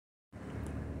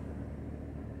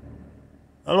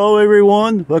Hello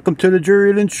everyone, welcome to the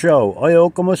Jerry Lynch Show.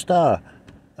 Ayo, kumusta?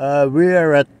 We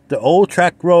are at the Old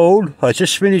Track Road. I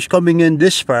just finished coming in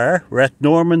this far. We're at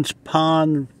Norman's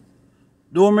Pond.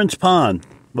 Norman's Pond.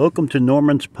 Welcome to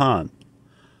Norman's Pond.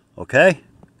 Okay?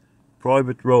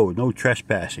 Private road, no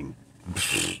trespassing.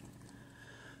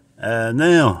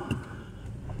 Now,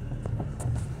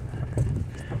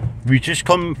 we just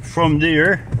come from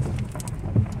there,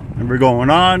 and we're going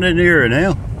on in here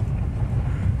now.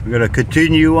 We're gonna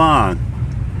continue on,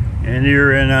 and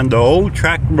here and on the Old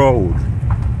Track Road.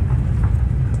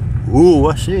 Ooh,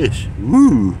 what's this?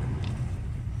 Ooh.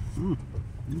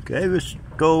 Okay, let's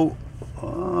go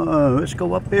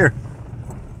up here.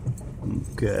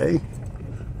 Okay.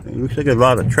 It looks like a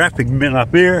lot of traffic been up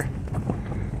here.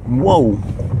 Whoa.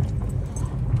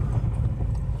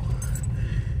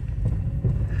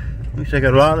 Looks like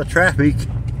a lot of traffic.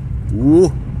 Whoa.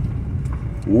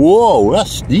 Whoa,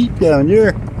 that's steep down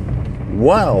there.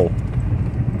 Wow.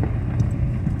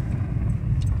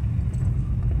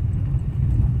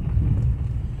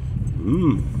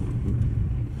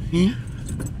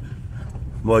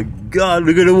 My God,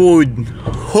 look at the wood.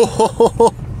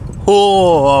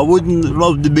 Oh, I wouldn't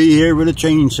love to be here with a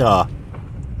chainsaw.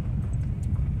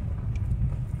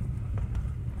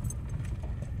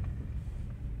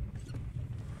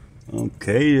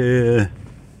 Okay,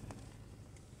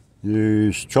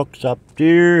 there's trucks up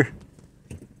there.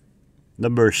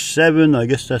 Number 7, I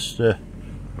guess that's the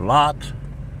lot.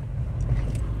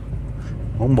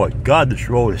 Oh my God, this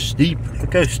road is steep.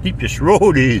 Look how steep this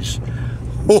road is.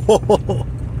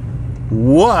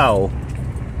 Wow.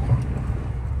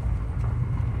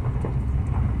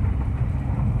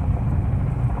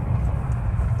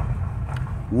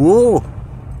 Whoa.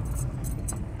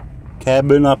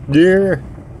 Cabin up there.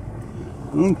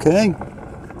 Okay.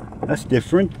 That's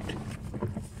different.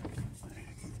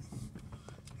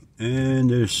 And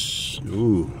there's,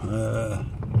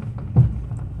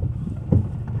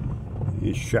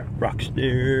 there's sharp rocks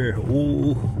there.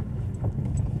 Oh,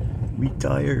 me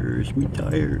tires. I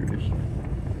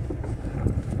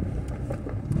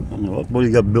don't know what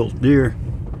you got built there.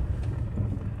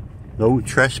 No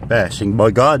trespassing. By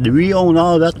God, do we own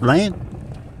all that land?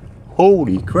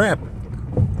 Holy crap.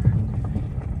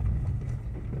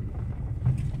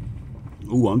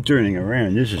 Ooh, I'm turning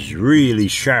around. This is really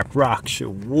sharp rocks.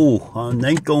 Whoa, I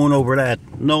ain't going over that.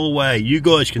 No way. You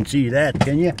guys can see that,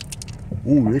 can you?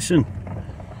 Ooh, listen.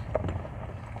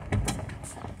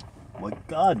 My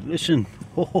God, listen.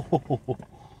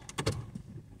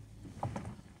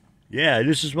 Yeah,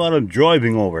 this is what I'm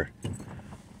driving over.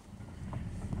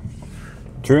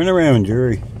 Turn around,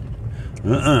 Jerry.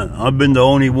 I've been the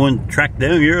only one tracked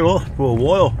down here for a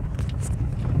while.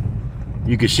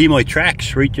 You can see my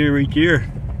tracks right there, right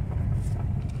there.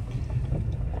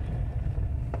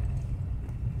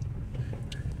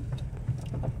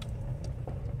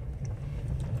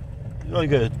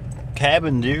 Like a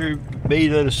cabin there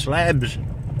made out of slabs.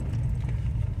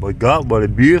 My God, what a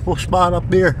beautiful spot up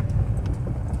there.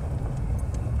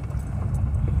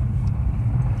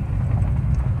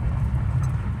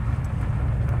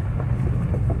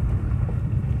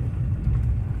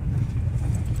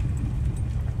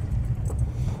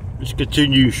 Let's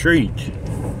continue straight.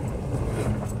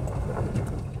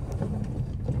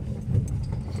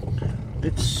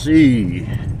 Let's see.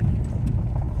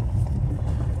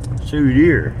 Through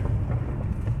here.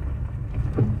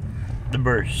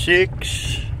 Number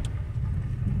 6.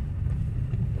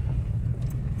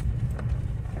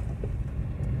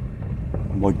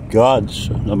 Oh my God,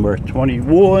 number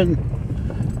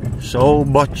 21. So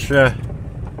much. Number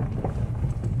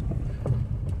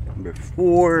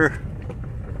 4.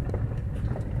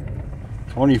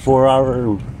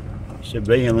 24-hour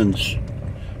surveillance.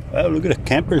 Wow, look at the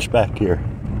campers back here.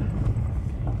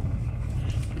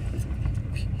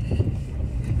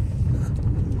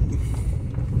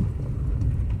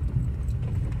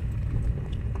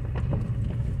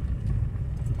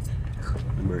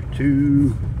 Number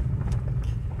 2.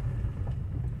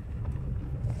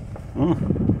 Number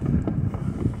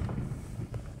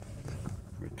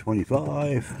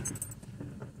 25.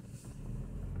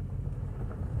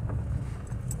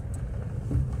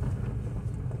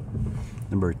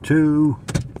 Number 2.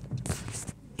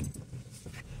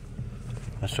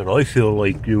 That's what I feel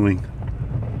like doing.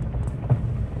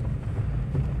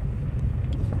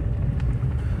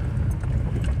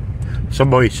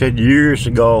 Somebody said years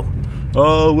ago,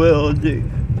 oh well,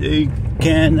 they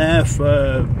can't have,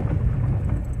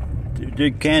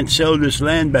 they can't sell this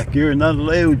land back here, not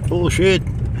allowed. Bullshit.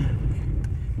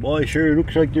 Boy, sure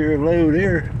looks like they're allowed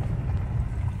here.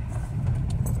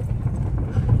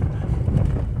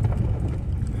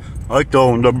 I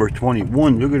thought number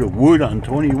 21. Look at the wood on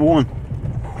 21.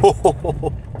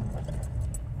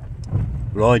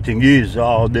 The only thing is,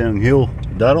 all downhill.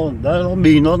 That don't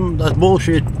mean nothing. That's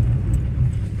bullshit.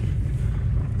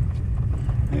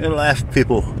 You laugh,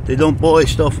 people. They don't buy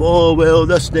stuff. Oh well,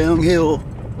 that's downhill.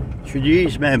 So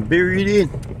geez, man, bury it in.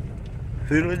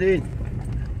 Fill it in.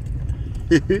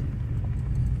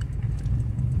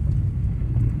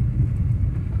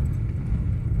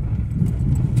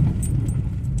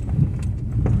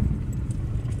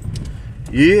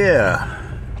 Yeah.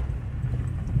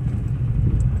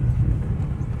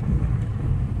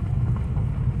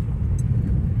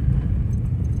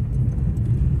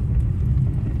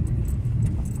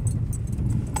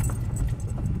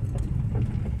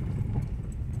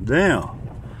 Now,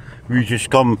 we just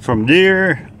come from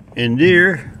there and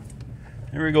there,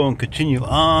 and we're going to continue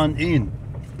on in.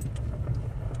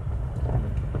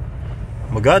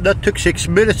 Oh my God, that took 6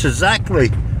 minutes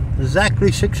exactly.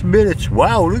 Exactly 6 minutes.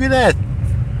 Wow, look at that.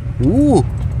 Ooh.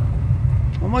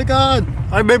 Oh my God.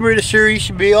 I remember the series used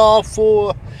to be all full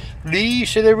of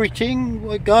leaves and everything. Oh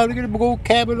my God, look at the big old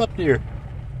cabin up there.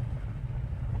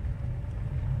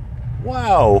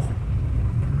 Wow.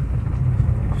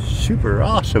 Super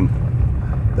awesome.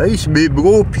 There used to be a big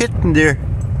old pit in there.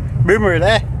 Remember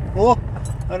that? Oh,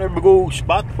 another big old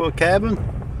spot for a cabin.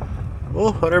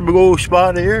 Oh, another big old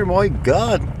spot here. My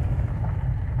God.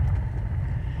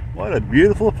 What a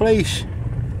beautiful place.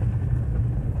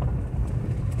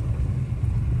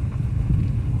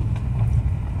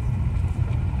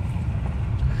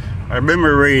 I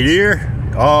remember right here,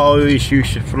 always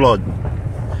used to flood.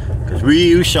 Because we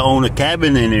used to own a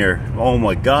cabin in here. Oh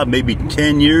my God, maybe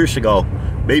 10 years ago.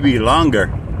 Maybe longer.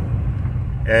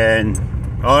 And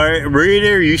right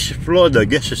there used to flood. I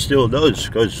guess it still does.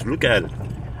 Because look at it.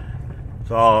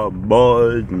 It's all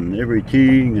mud and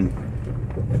everything. And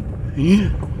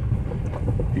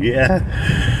yeah.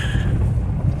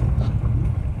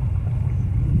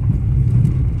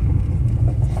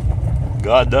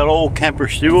 God, that old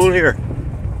camper's still there.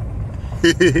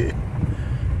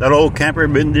 That old camper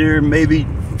been there maybe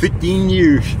 15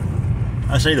 years.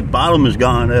 I say the bottom is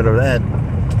gone out of that.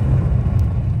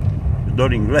 There's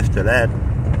nothing left of that.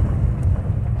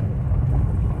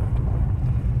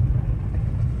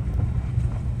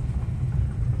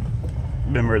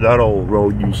 Remember that old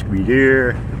road used to be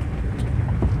there.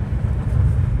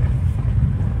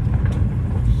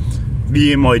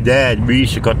 Me and my dad, we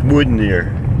used to cut wood in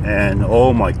there. And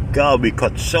oh my God, we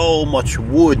cut so much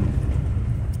wood.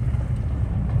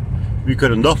 We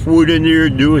cut enough wood in there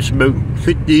to do us about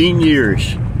 15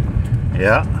 years.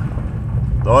 Yeah.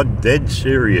 God, dead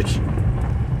serious.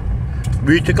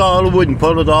 We took all the wood and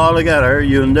put it all together.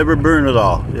 You'll never burn it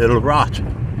all. It'll rot.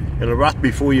 It'll rot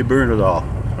before you burn it all.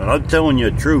 And I'm telling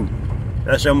you the truth.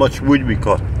 That's how much wood we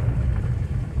cut.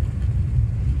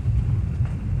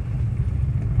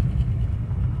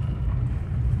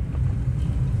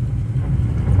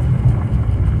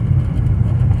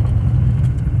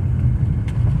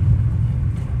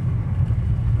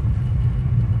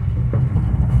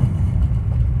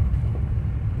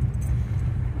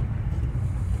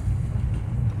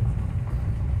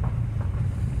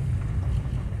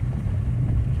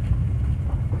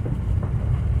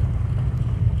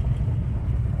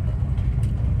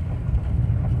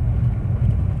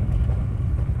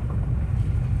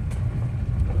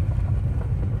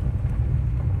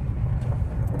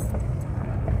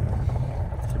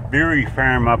 Berry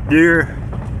farm up there.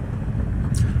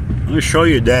 I'm gonna show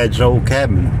you Dad's old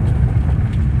cabin.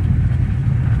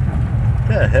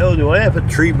 What the hell, do I have a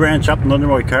tree branch up under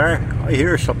my car? I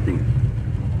hear something.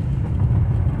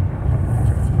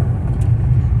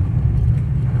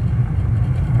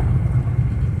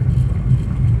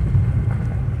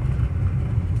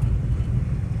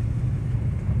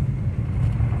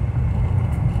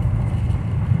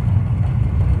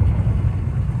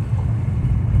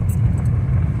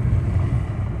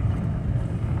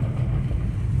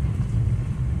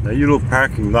 That little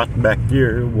parking lot back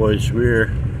there was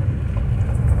where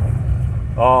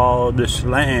all this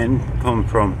land come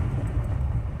from.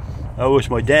 That was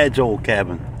my dad's old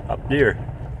cabin up there.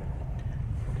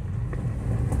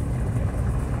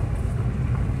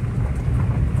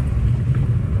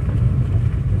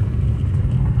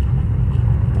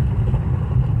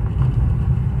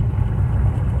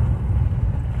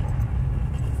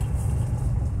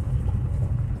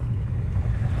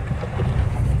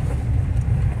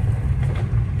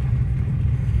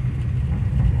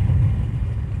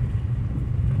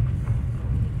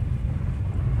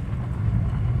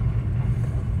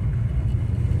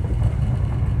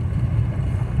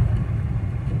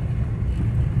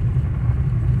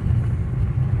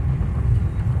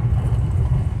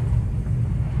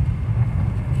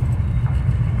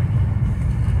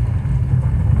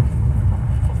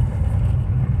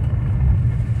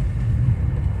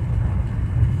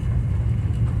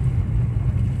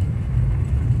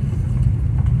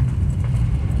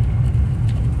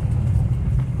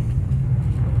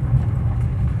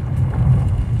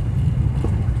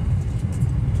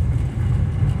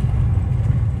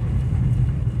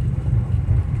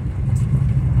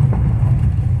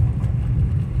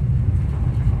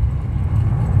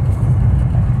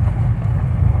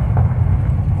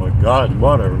 God,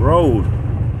 what a road.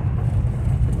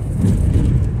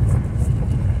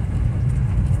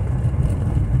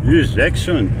 This is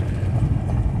excellent.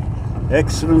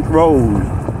 Excellent road.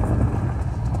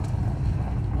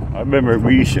 I remember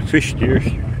we used to fish there.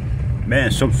 Man,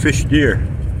 some fish there.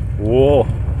 Whoa.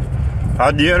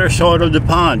 On the other side of the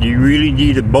pond, you really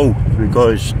need a boat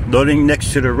because nothing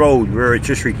next to the road where it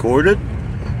just recorded,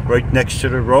 right next to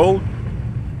the road,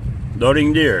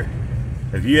 nothing there.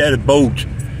 If you had a boat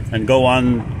and go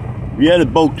on, if you had a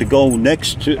boat to go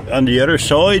next to on the other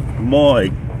side, my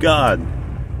God,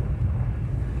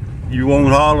 you won't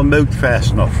haul them out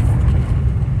fast enough.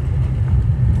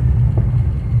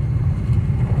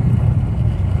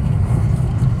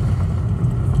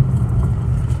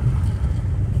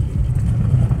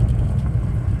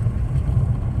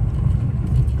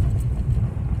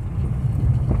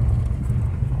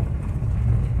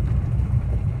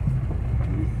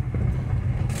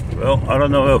 Well, I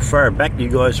don't know how far back you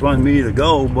guys want me to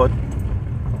go, but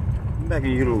I'm back a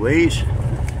little ways.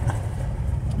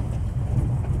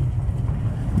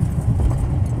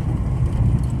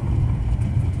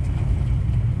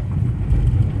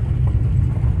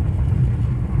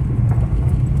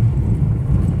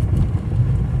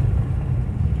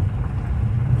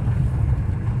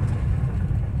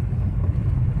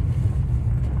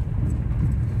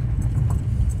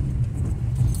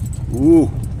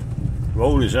 Ooh.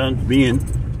 Road is being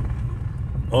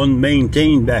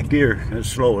unmaintained back here. Let's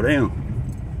slow it down.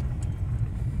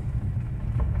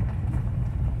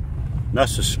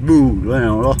 That's a smooth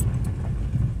now, look.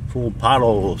 Full of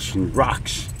potholes and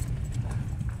rocks.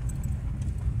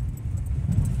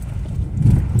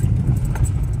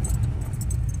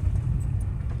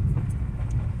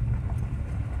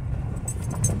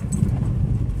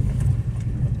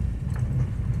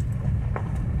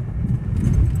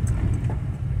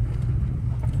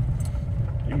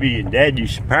 Me and Dad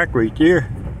used to park right there,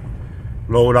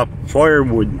 load up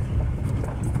firewood.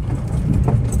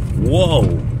 Whoa,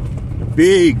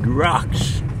 big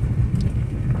rocks.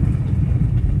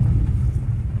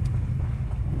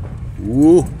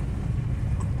 Whoa,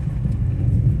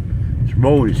 this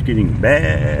road is getting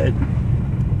bad.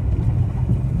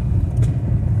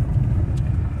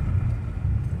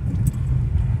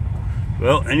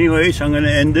 Well, anyways, I'm going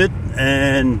to end it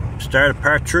and start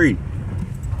part 3.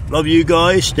 Love you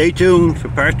guys. Stay tuned for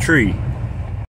part 3.